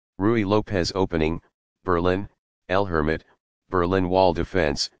Ruy Lopez opening, Berlin, El Hermit, Berlin wall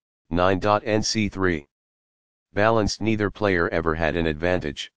defense, 9.nc3. Balanced, neither player ever had an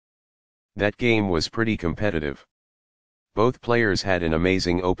advantage. That game was pretty competitive. Both players had an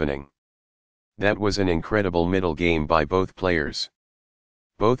amazing opening. That was an incredible middle game by both players.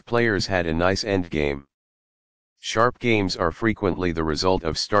 Both players had a nice end game. Sharp games are frequently the result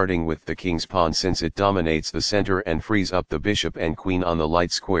of starting with the king's pawn, since it dominates the center and frees up the bishop and queen on the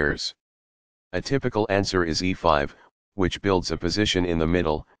light squares. A typical answer is e5, which builds a position in the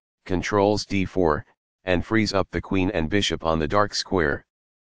middle, controls d4, and frees up the queen and bishop on the dark square.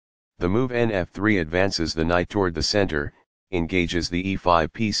 The move nf3 advances the knight toward the center, engages the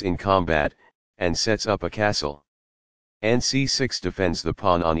e5 piece in combat, and sets up a castle. nc6 defends the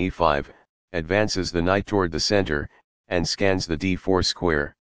pawn on e5, advances the knight toward the center, and scans the d4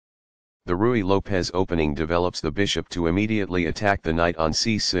 square. The Ruy Lopez opening develops the bishop to immediately attack the knight on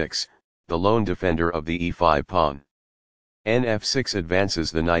c6, the lone defender of the e5 pawn. nf6 advances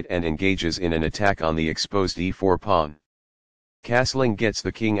the knight and engages in an attack on the exposed e4 pawn. Castling gets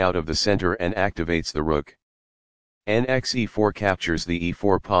the king out of the center and activates the rook. nxe4 captures the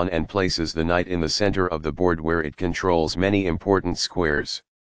e4 pawn and places the knight in the center of the board where it controls many important squares.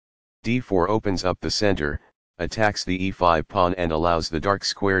 d4 opens up the center, attacks the e5 pawn and allows the dark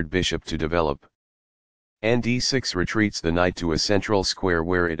squared bishop to develop. d6 retreats the knight to a central square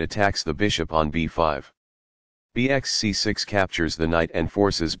where it attacks the bishop on b5. bxc6 captures the knight and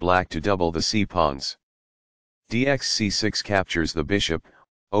forces black to double the c-pawns. dxc6 captures the bishop,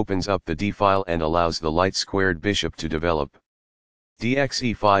 opens up the d-file and allows the light squared bishop to develop.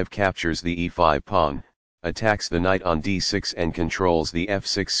 dxe5 captures the e5 pawn, attacks the knight on d6 and controls the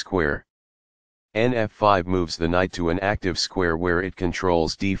f6 square. nf5 moves the knight to an active square where it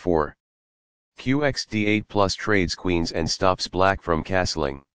controls d4. qxd8 plus trades queens and stops black from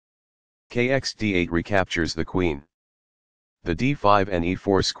castling. kxd8 recaptures the queen. The d5 and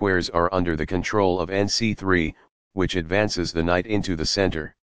e4 squares are under the control of nc3, which advances the knight into the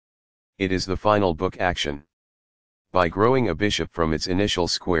center. It is the final book action. By growing a bishop from its initial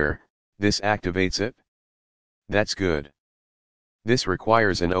square, this activates it. That's good. This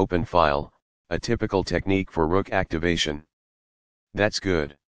requires an open file, a typical technique for rook activation. That's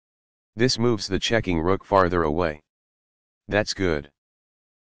good. This moves the checking rook farther away. That's good.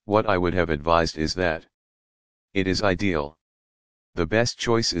 What I would have advised is that. It is ideal. The best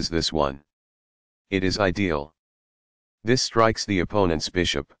choice is this one. It is ideal. This strikes the opponent's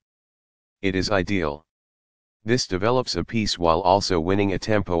bishop. It is ideal. This develops a piece while also winning a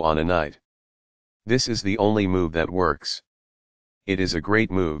tempo on a knight. This is the only move that works. It is a great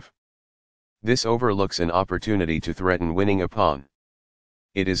move. This overlooks an opportunity to threaten winning a pawn.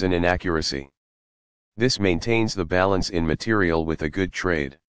 It is an inaccuracy. This maintains the balance in material with a good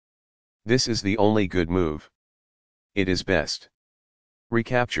trade. This is the only good move. It is best.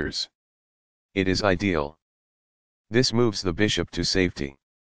 Recaptures. It is ideal. This moves the bishop to safety.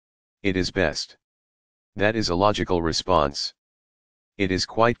 It is best. That is a logical response. It is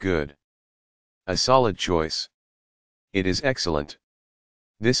quite good. A solid choice. It is excellent.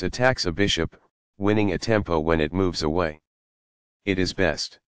 This attacks a bishop, winning a tempo when it moves away. It is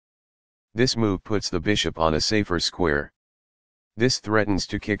best. This move puts the bishop on a safer square. This threatens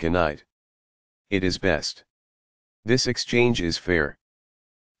to kick a knight. It is best. This exchange is fair.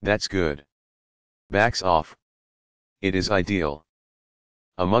 That's good. Backs off. It is ideal.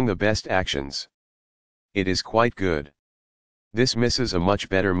 Among the best actions. It is quite good. This misses a much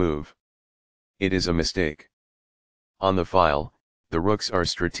better move. It is a mistake. On the file, the rooks are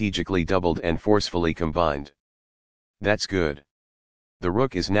strategically doubled and forcefully combined. That's good. The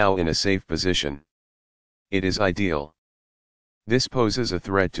rook is now in a safe position. It is ideal. This poses a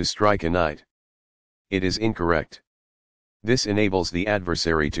threat to strike a knight. It is incorrect. This enables the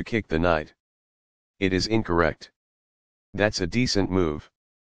adversary to kick the knight. It is incorrect. That's a decent move.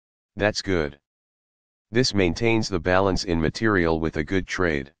 That's good. This maintains the balance in material with a good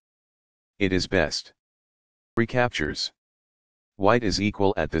trade. It is best. Recaptures. White is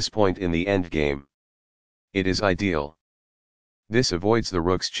equal at this point in the endgame. It is ideal. This avoids the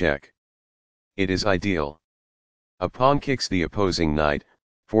rook's check. It is ideal. A pawn kicks the opposing knight,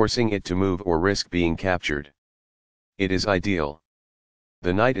 forcing it to move or risk being captured. It is ideal.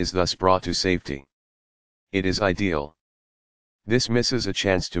 The knight is thus brought to safety. It is ideal. This misses a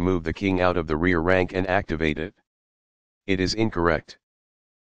chance to move the king out of the rear rank and activate it. It is incorrect.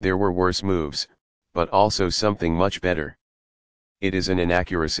 There were worse moves, but also something much better. It is an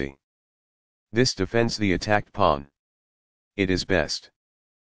inaccuracy. This defends the attacked pawn. It is best.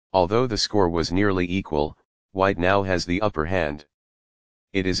 Although the score was nearly equal, white now has the upper hand.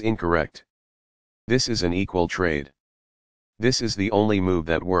 It is incorrect. This is an equal trade. This is the only move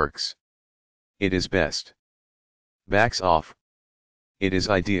that works. It is best. Backs off. It is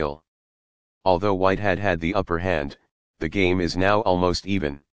ideal. Although white had the upper hand, the game is now almost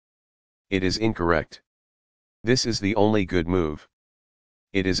even. It is incorrect. This is the only good move.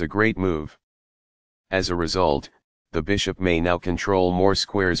 It is a great move. As a result, the bishop may now control more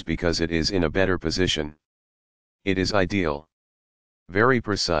squares because it is in a better position. It is ideal. Very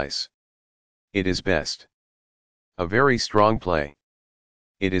precise. It is best. A very strong play.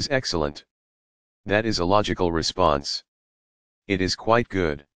 It is excellent. That is a logical response. It is quite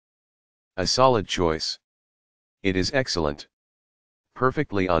good. A solid choice. It is excellent.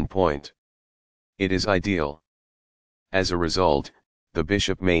 Perfectly on point. It is ideal. As a result, the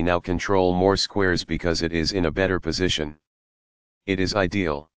bishop may now control more squares because it is in a better position. It is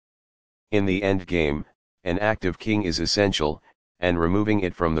ideal. In the endgame, an active king is essential, and removing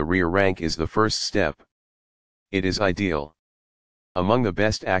it from the rear rank is the first step. It is ideal. Among the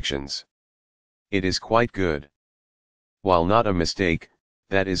best actions. It is quite good. While not a mistake,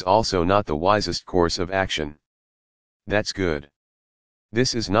 that is also not the wisest course of action. That's good.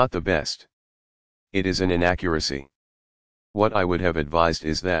 This is not the best. It is an inaccuracy. What I would have advised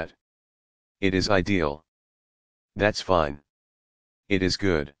is that. It is ideal. That's fine. It is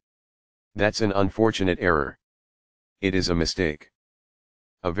good. That's an unfortunate error. It is a mistake.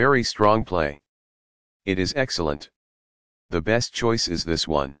 A very strong play. It is excellent. The best choice is this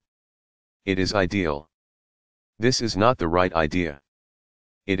one. It is ideal. This is not the right idea.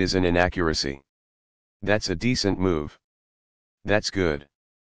 It is an inaccuracy. That's a decent move. That's good.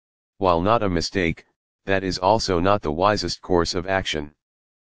 While not a mistake, that is also not the wisest course of action.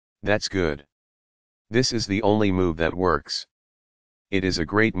 That's good. This is the only move that works. It is a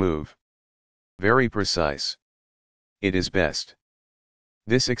great move. Very precise. It is best.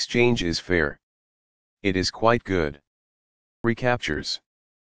 This exchange is fair. It is quite good. Recaptures.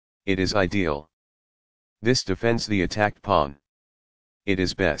 It is ideal. This defends the attacked pawn. It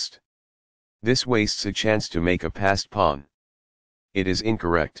is best. This wastes a chance to make a passed pawn. It is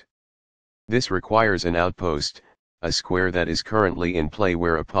incorrect. This requires an outpost, a square that is currently in play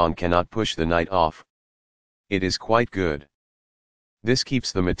where a pawn cannot push the knight off. It is quite good. This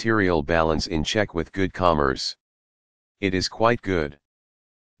keeps the material balance in check with good commerce. It is quite good.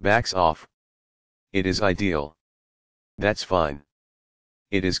 Backs off. It is ideal. That's fine.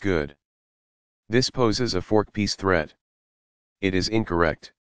 It is good. This poses a fork piece threat. It is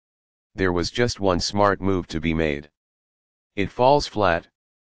incorrect. There was just one smart move to be made. It falls flat.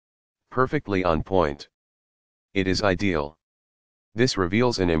 Perfectly on point. It is ideal. This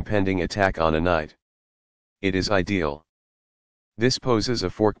reveals an impending attack on a knight. It is ideal. This poses a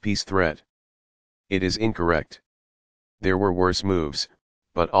fork piece threat. It is incorrect. There were worse moves,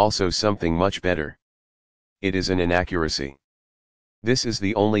 but also something much better. It is an inaccuracy. This is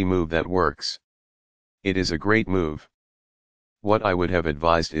the only move that works. It is a great move. What I would have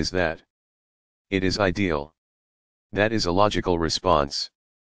advised is that. It is ideal. That is a logical response.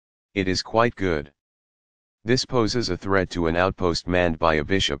 It is quite good. This poses a threat to an outpost manned by a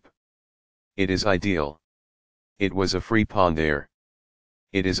bishop. It is ideal. It was a free pawn there.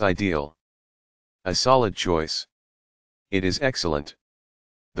 It is ideal. A solid choice. It is excellent.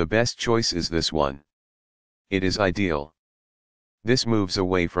 The best choice is this one. It is ideal. This moves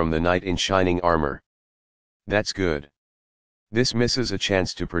away from the knight in shining armor. That's good. This misses a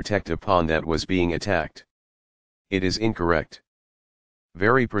chance to protect a pawn that was being attacked. It is incorrect.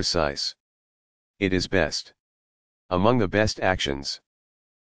 Very precise. It is best. Among the best actions.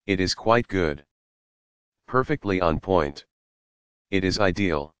 It is quite good. Perfectly on point. It is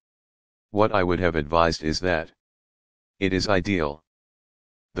ideal. What I would have advised is that. It is ideal.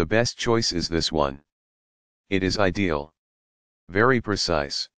 The best choice is this one. It is ideal. Very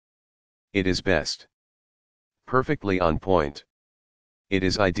precise. It is best. Perfectly on point. It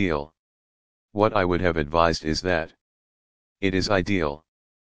is ideal. What I would have advised is that. It is ideal.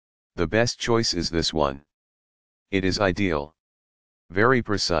 The best choice is this one. It is ideal. Very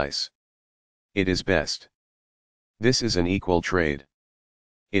precise. It is best. This is an equal trade.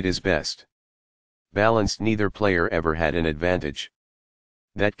 It is best. Balanced. Neither player ever had an advantage.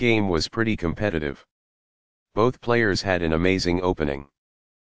 That game was pretty competitive. Both players had an amazing opening.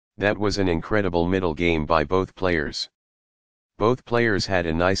 That was an incredible middle game by both players. Both players had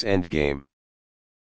a nice end game.